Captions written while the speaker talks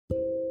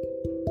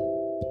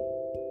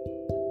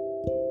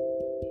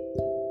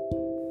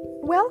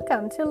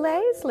Welcome to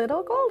Lay's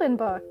Little Golden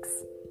Books.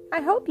 I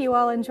hope you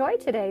all enjoy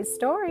today's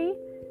story,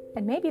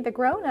 and maybe the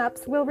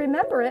grown-ups will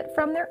remember it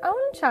from their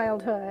own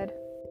childhood.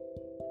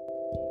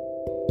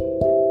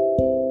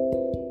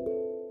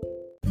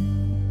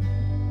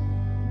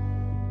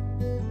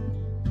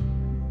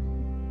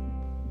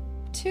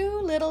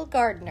 Two Little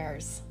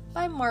Gardeners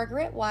by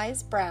Margaret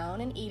Wise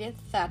Brown and Edith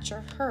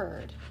Thatcher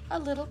Hurd, a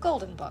little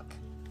golden book.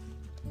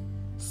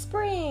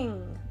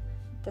 Spring!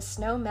 The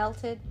snow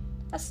melted,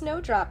 a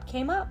snowdrop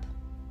came up,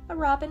 a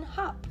robin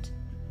hopped,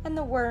 and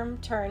the worm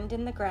turned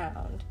in the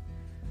ground.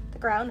 The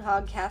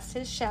groundhog cast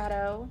his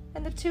shadow,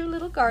 and the two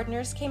little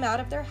gardeners came out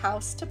of their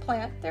house to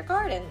plant their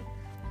garden.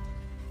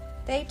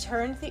 They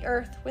turned the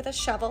earth with a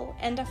shovel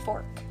and a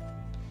fork,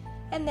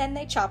 and then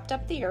they chopped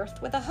up the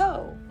earth with a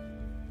hoe,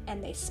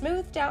 and they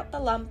smoothed out the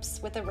lumps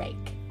with a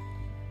rake,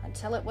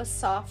 until it was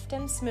soft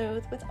and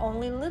smooth with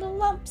only little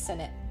lumps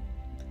in it.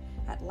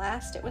 At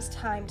last it was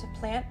time to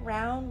plant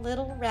round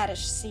little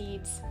radish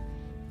seeds,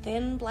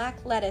 thin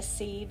black lettuce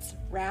seeds,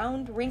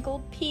 round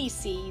wrinkled pea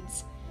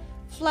seeds,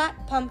 flat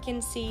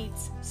pumpkin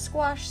seeds,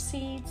 squash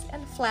seeds,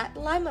 and flat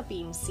lima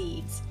bean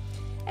seeds,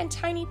 and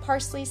tiny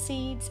parsley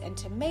seeds, and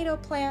tomato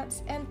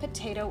plants, and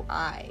potato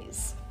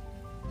eyes.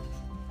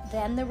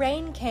 Then the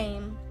rain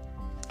came,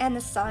 and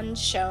the sun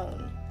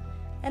shone,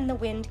 and the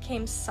wind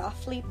came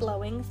softly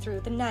blowing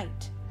through the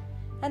night,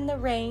 and the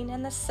rain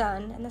and the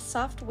sun and the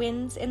soft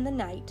winds in the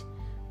night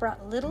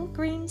brought little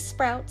green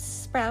sprouts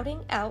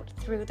sprouting out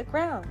through the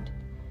ground.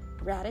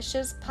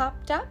 Radishes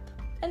popped up,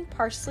 and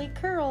parsley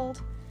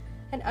curled,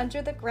 and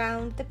under the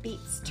ground the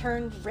beets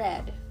turned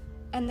red,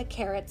 and the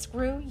carrots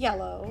grew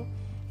yellow,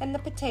 and the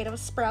potato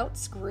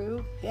sprouts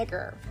grew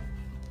bigger.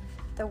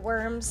 The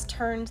worms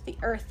turned the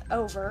earth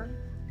over,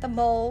 the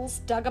moles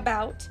dug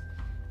about,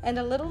 and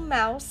a little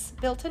mouse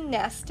built a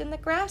nest in the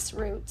grass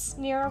roots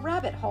near a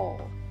rabbit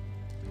hole.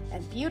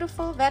 And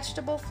beautiful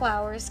vegetable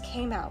flowers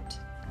came out.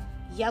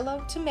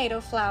 Yellow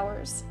tomato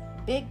flowers,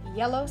 big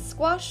yellow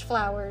squash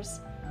flowers,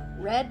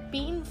 red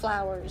bean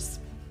flowers,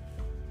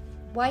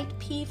 white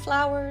pea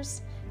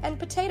flowers, and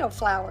potato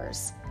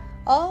flowers,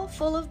 all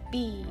full of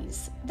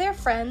bees, their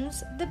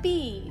friends the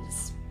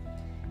bees.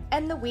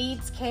 And the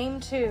weeds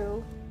came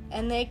too,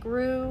 and they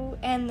grew,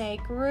 and they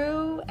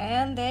grew,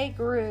 and they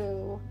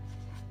grew.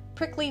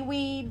 Prickly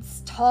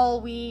weeds, tall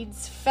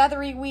weeds,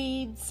 feathery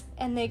weeds,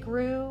 and they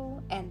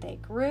grew, and they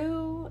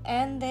grew,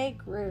 and they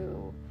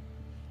grew.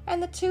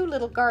 And the two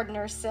little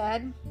gardeners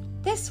said,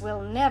 "This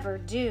will never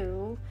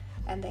do,"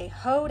 and they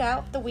hoed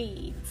out the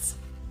weeds.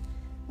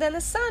 Then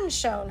the sun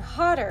shone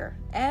hotter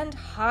and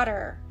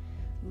hotter.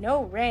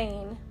 No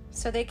rain,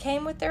 so they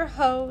came with their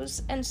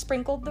hoes and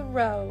sprinkled the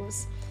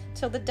rows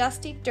till the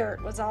dusty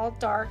dirt was all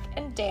dark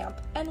and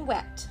damp and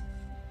wet.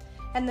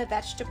 And the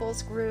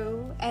vegetables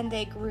grew, and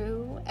they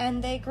grew,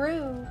 and they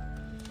grew.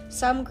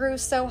 Some grew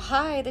so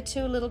high the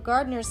two little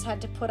gardeners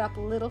had to put up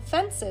little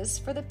fences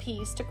for the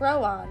peas to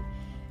grow on,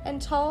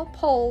 and tall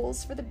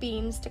poles for the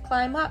beans to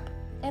climb up,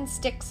 and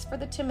sticks for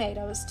the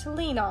tomatoes to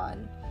lean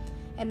on,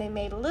 and they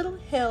made little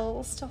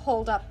hills to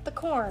hold up the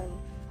corn.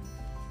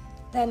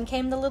 Then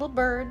came the little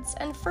birds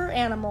and fur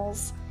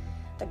animals,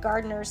 the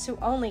gardeners who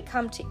only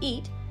come to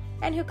eat,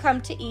 and who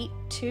come to eat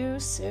too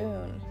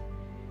soon.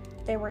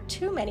 There were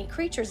too many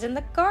creatures in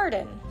the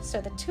garden, so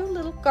the two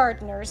little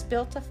gardeners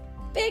built a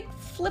big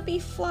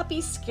flippy-floppy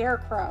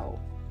scarecrow,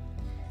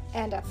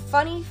 and a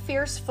funny,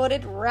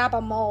 fierce-footed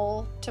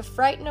rabbit-mole to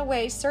frighten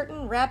away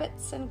certain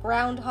rabbits and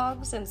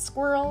groundhogs and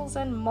squirrels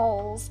and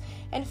moles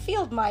and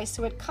field mice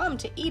who had come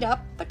to eat up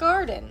the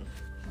garden.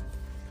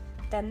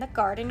 Then the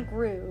garden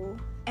grew,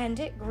 and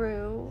it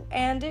grew,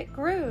 and it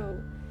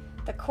grew.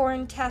 The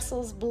corn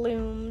tassels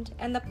bloomed,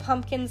 and the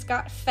pumpkins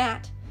got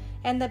fat,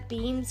 and the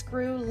beans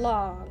grew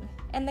long,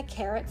 and the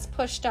carrots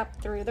pushed up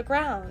through the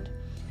ground,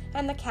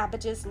 and the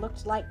cabbages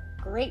looked like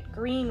great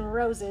green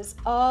roses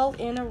all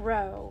in a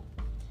row.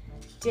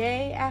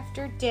 Day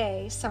after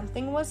day,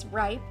 something was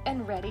ripe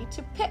and ready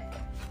to pick.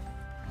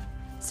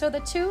 So the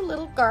two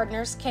little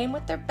gardeners came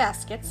with their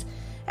baskets,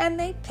 and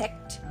they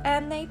picked,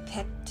 and they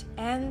picked,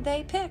 and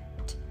they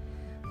picked.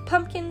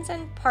 Pumpkins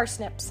and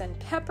parsnips and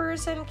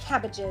peppers and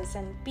cabbages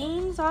and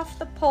beans off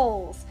the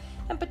poles,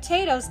 and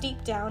potatoes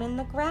deep down in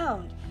the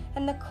ground,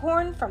 and the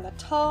corn from the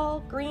tall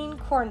green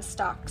corn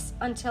stalks,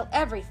 until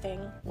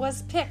everything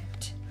was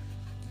picked.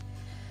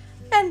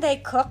 And they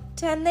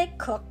cooked, and they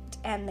cooked,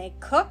 and they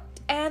cooked,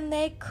 and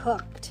they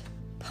cooked.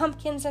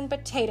 Pumpkins and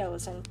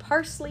potatoes and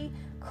parsley,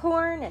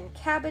 corn and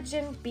cabbage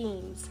and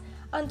beans,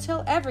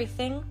 until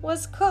everything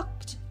was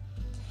cooked.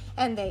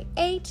 And they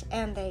ate,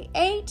 and they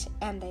ate,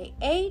 and they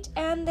ate,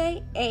 and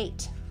they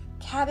ate.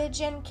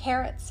 Cabbage and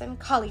carrots and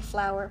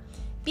cauliflower,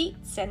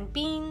 beets and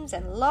beans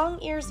and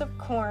long ears of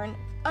corn,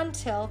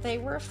 until they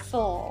were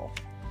full.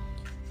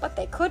 But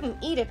they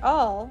couldn't eat it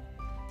all,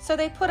 so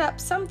they put up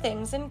some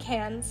things in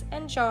cans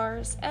and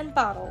jars and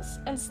bottles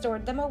and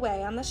stored them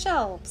away on the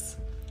shelves.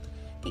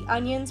 The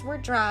onions were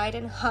dried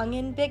and hung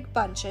in big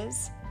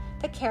bunches.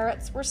 The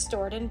carrots were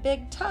stored in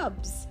big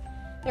tubs.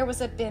 There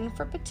was a bin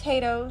for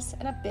potatoes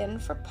and a bin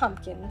for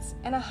pumpkins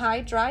and a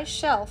high dry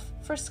shelf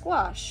for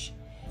squash.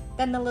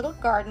 Then the little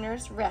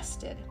gardeners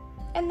rested,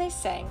 and they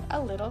sang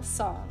a little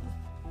song.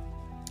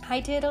 Hi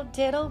diddle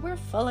diddle, we're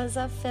full as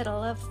a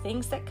fiddle of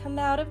things that come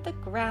out of the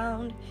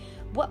ground.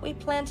 What we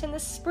plant in the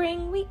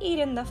spring we eat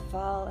in the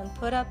fall and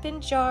put up in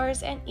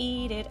jars and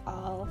eat it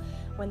all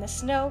when the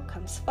snow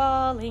comes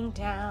falling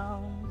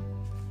down.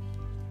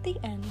 The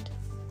end.